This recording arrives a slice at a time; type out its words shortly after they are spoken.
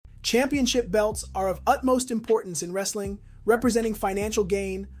Championship belts are of utmost importance in wrestling, representing financial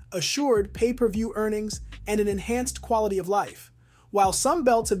gain, assured pay-per-view earnings, and an enhanced quality of life. While some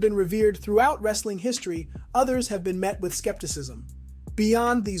belts have been revered throughout wrestling history, others have been met with skepticism.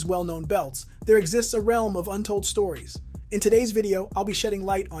 Beyond these well-known belts, there exists a realm of untold stories. In today's video, I'll be shedding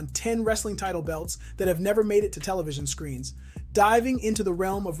light on 10 wrestling title belts that have never made it to television screens. Diving into the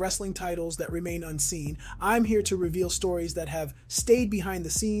realm of wrestling titles that remain unseen, I'm here to reveal stories that have stayed behind the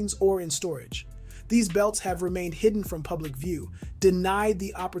scenes or in storage. These belts have remained hidden from public view, denied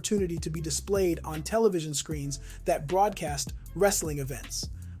the opportunity to be displayed on television screens that broadcast wrestling events.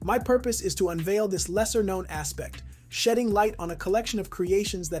 My purpose is to unveil this lesser-known aspect, shedding light on a collection of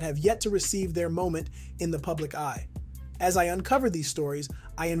creations that have yet to receive their moment in the public eye. As I uncover these stories,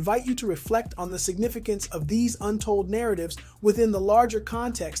 I invite you to reflect on the significance of these untold narratives within the larger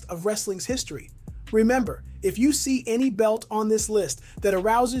context of wrestling's history. Remember, if you see any belt on this list that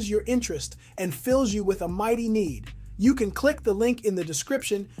arouses your interest and fills you with a mighty need, you can click the link in the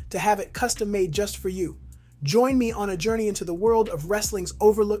description to have it custom made just for you. Join me on a journey into the world of wrestling's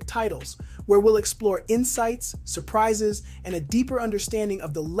overlooked titles, where we'll explore insights, surprises, and a deeper understanding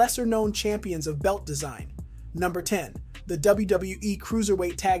of the lesser-known champions of belt design. Number 10. The WWE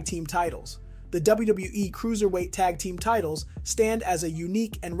Cruiserweight Tag Team Titles. The WWE Cruiserweight Tag Team titles stand as a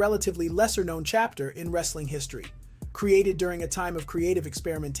unique and relatively lesser-known chapter in wrestling history. Created during a time of creative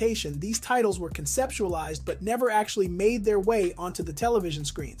experimentation, these titles were conceptualized but never actually made their way onto the television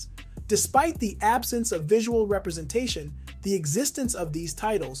screens. Despite the absence of visual representation, the existence of these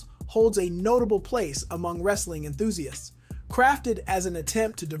titles holds a notable place among wrestling enthusiasts. Crafted as an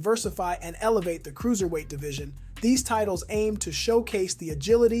attempt to diversify and elevate the cruiserweight division, these titles aim to showcase the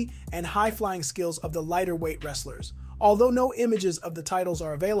agility and high-flying skills of the lighter weight wrestlers. Although no images of the titles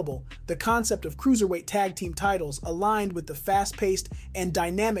are available, the concept of cruiserweight tag team titles aligned with the fast-paced and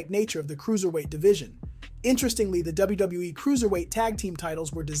dynamic nature of the cruiserweight division. Interestingly, the WWE Cruiserweight Tag Team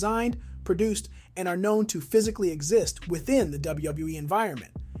titles were designed, produced, and are known to physically exist within the WWE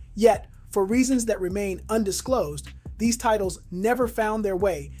environment. Yet, for reasons that remain undisclosed, these titles never found their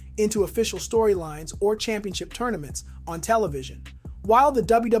way into official storylines or championship tournaments on television. While the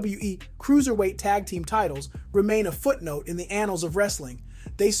WWE Cruiserweight Tag Team titles remain a footnote in the annals of wrestling,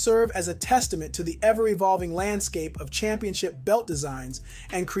 they serve as a testament to the ever-evolving landscape of championship belt designs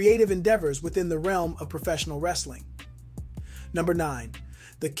and creative endeavors within the realm of professional wrestling. Number 9.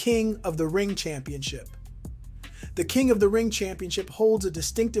 The King of the Ring Championship. The King of the Ring Championship holds a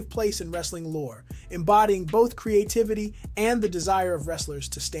distinctive place in wrestling lore, embodying both creativity and the desire of wrestlers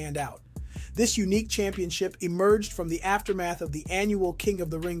to stand out. This unique championship emerged from the aftermath of the annual King of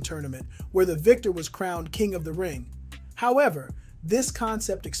the Ring tournament, where the victor was crowned King of the Ring. However, this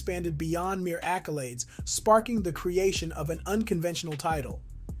concept expanded beyond mere accolades, sparking the creation of an unconventional title.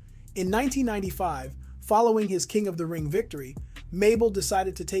 In 1995, following his King of the Ring victory, Mabel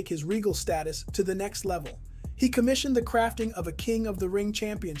decided to take his regal status to the next level. He commissioned the crafting of a King of the Ring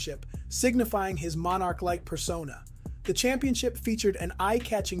championship, signifying his monarch-like persona. The championship featured an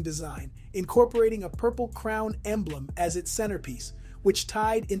eye-catching design, incorporating a purple crown emblem as its centerpiece, which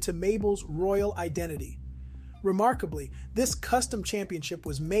tied into Mabel's royal identity. Remarkably, this custom championship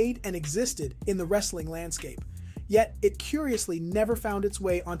was made and existed in the wrestling landscape, yet it curiously never found its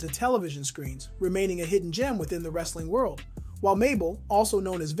way onto television screens, remaining a hidden gem within the wrestling world. While Mabel, also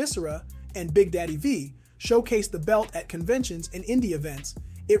known as Viscera, and Big Daddy V, showcased the belt at conventions and indie events,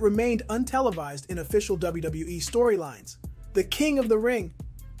 it remained untelevised in official WWE storylines. The King of the Ring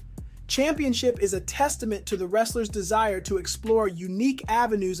Championship is a testament to the wrestler's desire to explore unique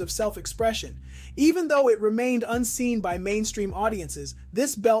avenues of self-expression. Even though it remained unseen by mainstream audiences,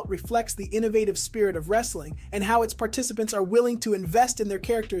 this belt reflects the innovative spirit of wrestling and how its participants are willing to invest in their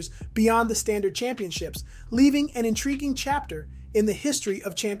characters beyond the standard championships, leaving an intriguing chapter in the history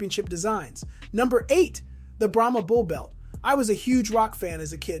of championship designs. Number 8. The Brahma Bull Belt. I was a huge rock fan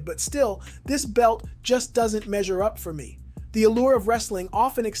as a kid, but still, this belt just doesn't measure up for me. The allure of wrestling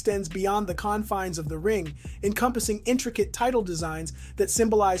often extends beyond the confines of the ring, encompassing intricate title designs that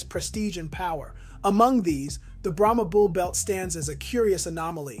symbolize prestige and power. Among these, the Brahma Bull Belt stands as a curious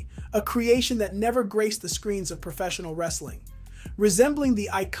anomaly, a creation that never graced the screens of professional wrestling. Resembling the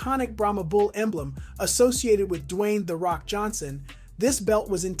iconic Brahma Bull emblem associated with Dwayne "The Rock" Johnson, this belt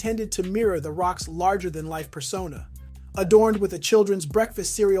was intended to mirror The Rock's larger-than-life persona. Adorned with a children's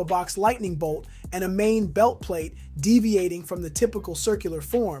breakfast cereal box lightning bolt and a main belt plate deviating from the typical circular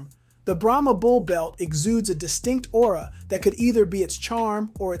form, the Brahma Bull Belt exudes a distinct aura that could either be its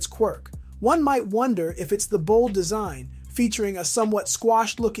charm or its quirk. One might wonder if it's the bold design, featuring a somewhat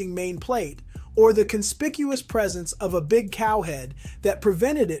squashed-looking main plate, or the conspicuous presence of a big cow head that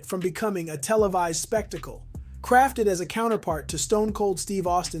prevented it from becoming a televised spectacle. Crafted as a counterpart to Stone Cold Steve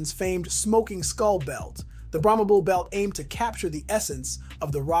Austin's famed Smoking Skull belt, the Brahma Bull belt aimed to capture the essence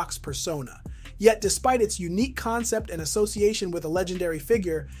of The Rock's persona. Yet despite its unique concept and association with a legendary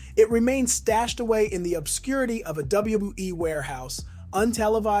figure, it remains stashed away in the obscurity of a WWE warehouse,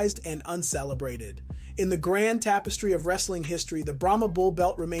 untelevised and uncelebrated. In the grand tapestry of wrestling history, the Brahma Bull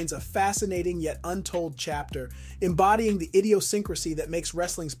belt remains a fascinating yet untold chapter, embodying the idiosyncrasy that makes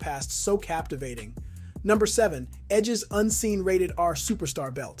wrestling's past so captivating. Number 7. Edge's Unseen Rated R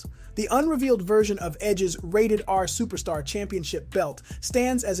Superstar Belt. The unrevealed version of Edge's Rated R Superstar Championship belt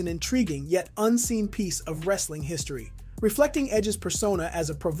stands as an intriguing yet unseen piece of wrestling history. Reflecting Edge's persona as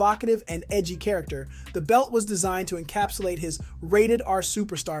a provocative and edgy character, the belt was designed to encapsulate his Rated R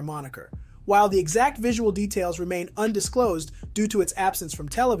Superstar moniker. While the exact visual details remain undisclosed due to its absence from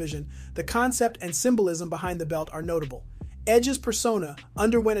television, the concept and symbolism behind the belt are notable. Edge's persona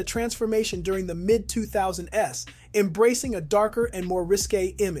underwent a transformation during the mid-2000s, embracing a darker and more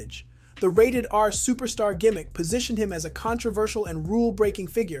risque image. The Rated R Superstar gimmick positioned him as a controversial and rule-breaking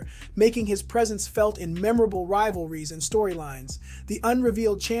figure, making his presence felt in memorable rivalries and storylines. The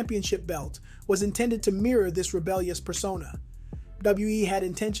unrevealed championship belt was intended to mirror this rebellious persona. WWE had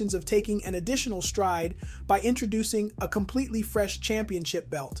intentions of taking an additional stride by introducing a completely fresh championship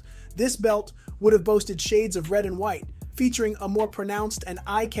belt. This belt would have boasted shades of red and white, featuring a more pronounced and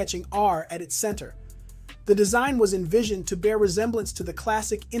eye-catching R at its center. The design was envisioned to bear resemblance to the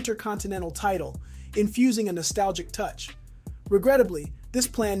classic Intercontinental title, infusing a nostalgic touch. Regrettably, this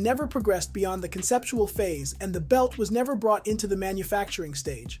plan never progressed beyond the conceptual phase, and the belt was never brought into the manufacturing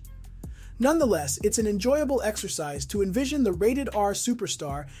stage. Nonetheless, it's an enjoyable exercise to envision the Rated R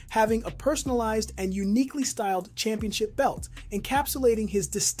Superstar having a personalized and uniquely styled championship belt, encapsulating his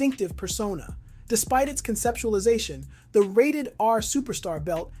distinctive persona. Despite its conceptualization, the Rated R Superstar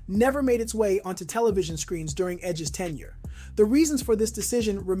belt never made its way onto television screens during Edge's tenure. The reasons for this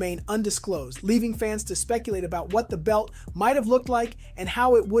decision remain undisclosed, leaving fans to speculate about what the belt might have looked like and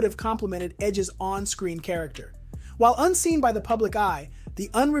how it would have complemented Edge's on-screen character. While unseen by the public eye, the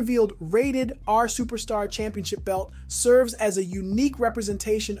unrevealed Rated R Superstar Championship belt serves as a unique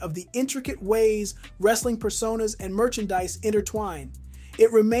representation of the intricate ways wrestling personas and merchandise intertwine.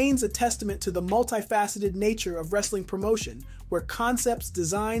 It remains a testament to the multifaceted nature of wrestling promotion, where concepts,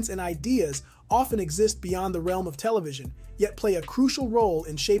 designs, and ideas often exist beyond the realm of television, yet play a crucial role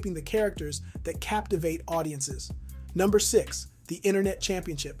in shaping the characters that captivate audiences. Number 6. The Internet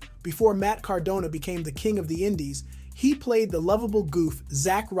Championship. Before Matt Cardona became the king of the indies, he played the lovable goof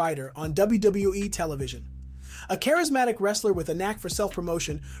Zack Ryder on WWE television. A charismatic wrestler with a knack for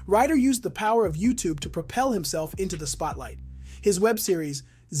self-promotion, Ryder used the power of YouTube to propel himself into the spotlight. His web series,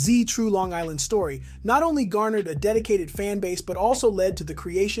 Z True Long Island Story, not only garnered a dedicated fan base but also led to the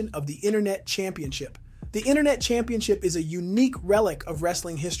creation of the Internet Championship. The Internet Championship is a unique relic of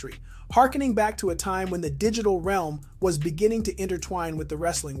wrestling history, harkening back to a time when the digital realm was beginning to intertwine with the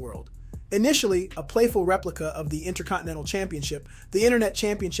wrestling world. Initially a playful replica of the Intercontinental Championship, the Internet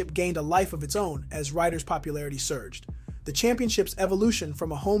Championship gained a life of its own as Ryder's popularity surged. The championship's evolution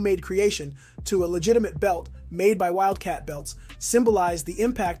from a homemade creation to a legitimate belt made by Wildcat Belts symbolized the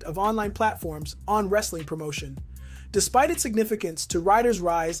impact of online platforms on wrestling promotion. Despite its significance to Ryder's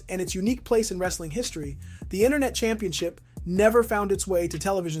rise and its unique place in wrestling history, the Internet Championship never found its way to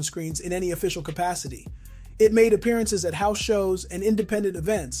television screens in any official capacity. It made appearances at house shows and independent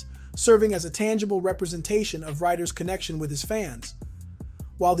events, serving as a tangible representation of Ryder's connection with his fans.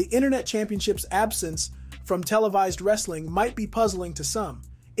 While the Internet Championship's absence from televised wrestling might be puzzling to some,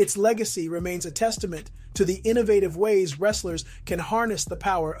 its legacy remains a testament to the innovative ways wrestlers can harness the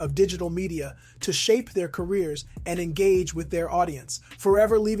power of digital media to shape their careers and engage with their audience,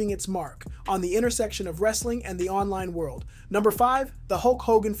 forever leaving its mark on the intersection of wrestling and the online world. Number 5, the Hulk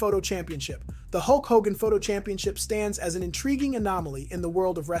Hogan Photo Championship. The Hulk Hogan Photo Championship stands as an intriguing anomaly in the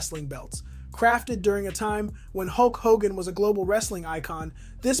world of wrestling belts. Crafted during a time when Hulk Hogan was a global wrestling icon,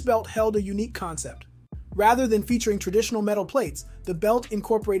 this belt held a unique concept. Rather than featuring traditional metal plates, the belt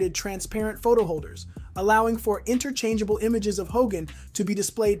incorporated transparent photo holders, allowing for interchangeable images of Hogan to be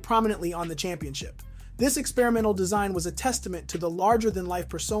displayed prominently on the championship. This experimental design was a testament to the larger-than-life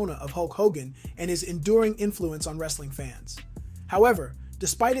persona of Hulk Hogan and his enduring influence on wrestling fans. However,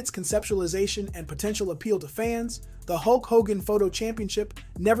 despite its conceptualization and potential appeal to fans, the Hulk Hogan Photo Championship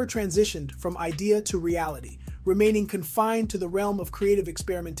never transitioned from idea to reality, remaining confined to the realm of creative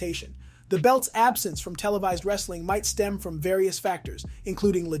experimentation. The belt's absence from televised wrestling might stem from various factors,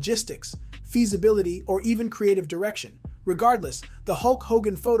 including logistics, feasibility, or even creative direction. Regardless, the Hulk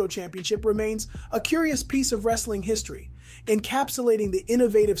Hogan Photo Championship remains a curious piece of wrestling history, encapsulating the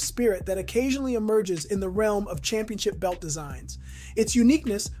innovative spirit that occasionally emerges in the realm of championship belt designs. Its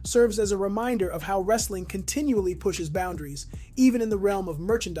uniqueness serves as a reminder of how wrestling continually pushes boundaries, even in the realm of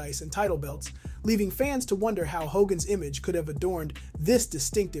merchandise and title belts, leaving fans to wonder how Hogan's image could have adorned this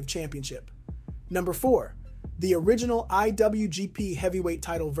distinctive championship. Number 4. The original IWGP Heavyweight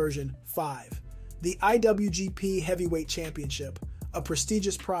Title version 5. The IWGP Heavyweight Championship, a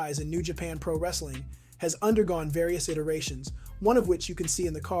prestigious prize in New Japan Pro Wrestling, has undergone various iterations, one of which you can see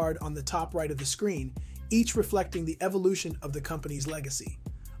in the card on the top right of the screen, each reflecting the evolution of the company's legacy.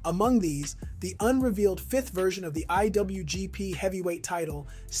 Among these, the unrevealed 5th version of the IWGP Heavyweight title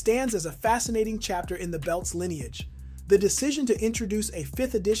stands as a fascinating chapter in the belt's lineage. The decision to introduce a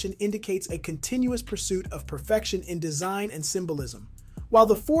 5th edition indicates a continuous pursuit of perfection in design and symbolism. While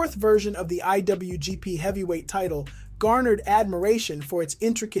the 4th version of the IWGP Heavyweight title garnered admiration for its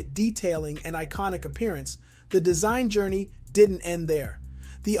intricate detailing and iconic appearance, the design journey didn't end there.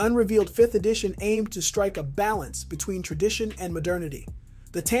 The unrevealed 5th edition aimed to strike a balance between tradition and modernity.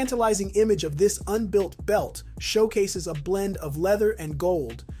 The tantalizing image of this unbuilt belt showcases a blend of leather and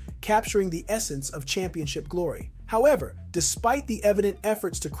gold, capturing the essence of championship glory. However, despite the evident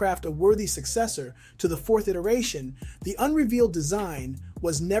efforts to craft a worthy successor to the 4th iteration, the unrevealed design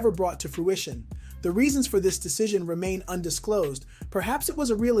was never brought to fruition. The reasons for this decision remain undisclosed. Perhaps it was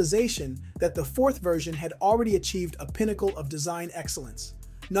a realization that the 4th version had already achieved a pinnacle of design excellence.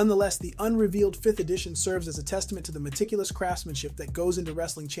 Nonetheless, the unrevealed 5th edition serves as a testament to the meticulous craftsmanship that goes into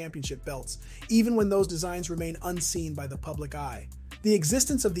wrestling championship belts, even when those designs remain unseen by the public eye. The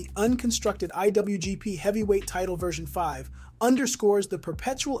existence of the unconstructed IWGP Heavyweight Title version 5 underscores the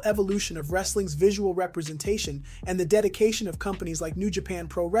perpetual evolution of wrestling's visual representation and the dedication of companies like New Japan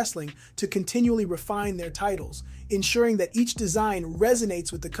Pro Wrestling to continually refine their titles, ensuring that each design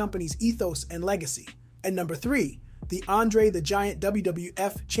resonates with the company's ethos and legacy. And number 3, the Andre the Giant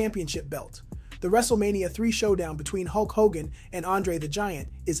WWF Championship Belt. The WrestleMania 3 showdown between Hulk Hogan and Andre the Giant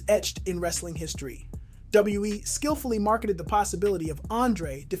is etched in wrestling history. WWE skillfully marketed the possibility of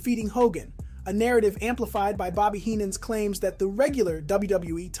Andre defeating Hogan, a narrative amplified by Bobby Heenan's claims that the regular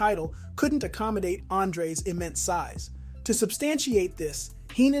WWE title couldn't accommodate Andre's immense size. To substantiate this,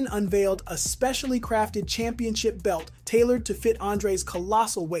 Heenan unveiled a specially crafted championship belt tailored to fit Andre's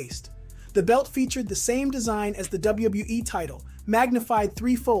colossal waist. The belt featured the same design as the WWE title, magnified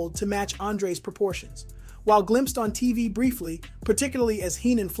threefold to match Andre's proportions. While glimpsed on TV briefly, particularly as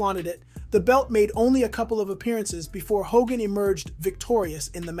Heenan flaunted it, the belt made only a couple of appearances before Hogan emerged victorious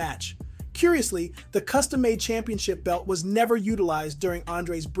in the match. Curiously, the custom-made championship belt was never utilized during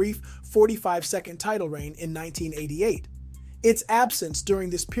Andre's brief 45-second title reign in 1988. Its absence during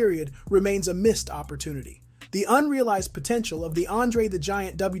this period remains a missed opportunity. The unrealized potential of the Andre the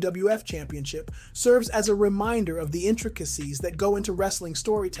Giant WWF Championship serves as a reminder of the intricacies that go into wrestling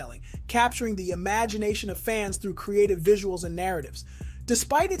storytelling, capturing the imagination of fans through creative visuals and narratives.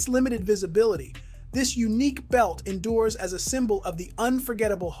 Despite its limited visibility, this unique belt endures as a symbol of the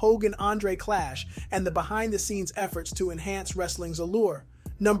unforgettable Hogan-Andre clash and the behind-the-scenes efforts to enhance wrestling's allure.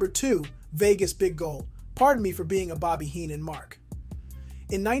 Number 2, Vegas Big Gold. Pardon me for being a Bobby Heenan mark.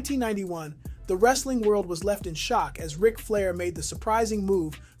 In 1991, the wrestling world was left in shock as Ric Flair made the surprising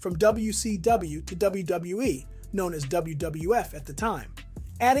move from WCW to WWE, known as WWF at the time.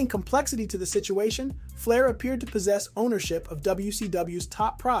 Adding complexity to the situation, Flair appeared to possess ownership of WCW's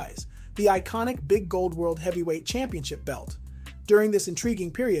top prize, the iconic Big Gold World Heavyweight Championship belt. During this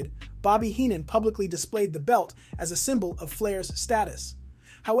intriguing period, Bobby Heenan publicly displayed the belt as a symbol of Flair's status.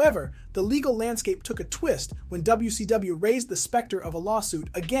 However, the legal landscape took a twist when WCW raised the specter of a lawsuit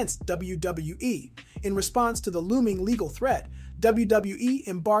against WWE. In response to the looming legal threat, WWE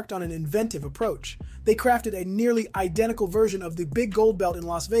embarked on an inventive approach. They crafted a nearly identical version of the Big Gold Belt in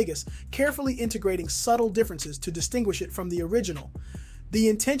Las Vegas, carefully integrating subtle differences to distinguish it from the original. The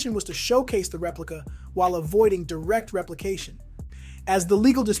intention was to showcase the replica while avoiding direct replication. As the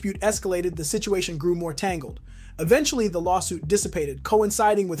legal dispute escalated, the situation grew more tangled. Eventually, the lawsuit dissipated,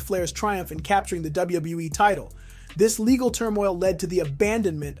 coinciding with Flair's triumph in capturing the WWE title. This legal turmoil led to the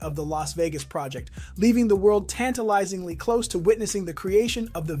abandonment of the Las Vegas project, leaving the world tantalizingly close to witnessing the creation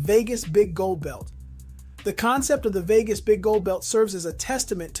of the Vegas Big Gold Belt. The concept of the Vegas Big Gold Belt serves as a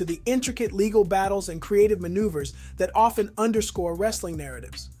testament to the intricate legal battles and creative maneuvers that often underscore wrestling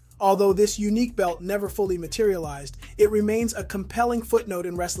narratives. Although this unique belt never fully materialized, it remains a compelling footnote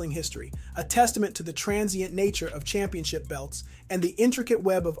in wrestling history, a testament to the transient nature of championship belts and the intricate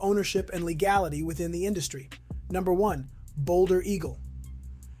web of ownership and legality within the industry. Number 1, Boulder Eagle.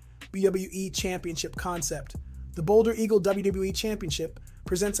 WWE Championship concept. The Boulder Eagle WWE Championship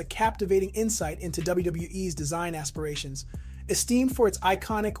presents a captivating insight into WWE's design aspirations. Esteemed for its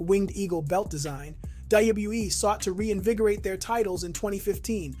iconic winged eagle belt design, WWE sought to reinvigorate their titles in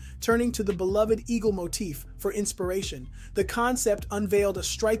 2015, turning to the beloved eagle motif for inspiration. The concept unveiled a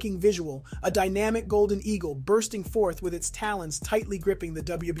striking visual, a dynamic golden eagle bursting forth with its talons tightly gripping the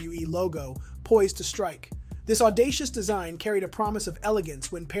WWE logo, poised to strike. This audacious design carried a promise of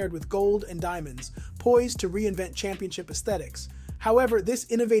elegance when paired with gold and diamonds, poised to reinvent championship aesthetics. However, this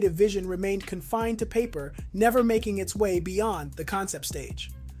innovative vision remained confined to paper, never making its way beyond the concept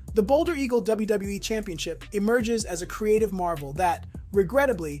stage. The Boulder Eagle WWE Championship emerges as a creative marvel that,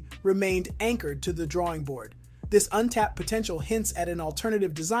 regrettably, remained anchored to the drawing board. This untapped potential hints at an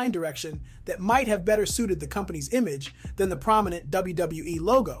alternative design direction that might have better suited the company's image than the prominent WWE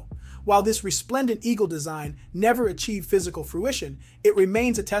logo. While this resplendent eagle design never achieved physical fruition, it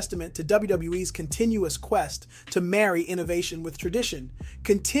remains a testament to WWE's continuous quest to marry innovation with tradition,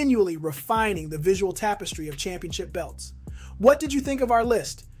 continually refining the visual tapestry of championship belts. What did you think of our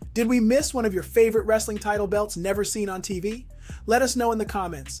list? Did we miss one of your favorite wrestling title belts never seen on TV? Let us know in the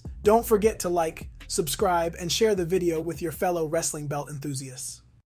comments. Don't forget to like, subscribe, and share the video with your fellow wrestling belt enthusiasts.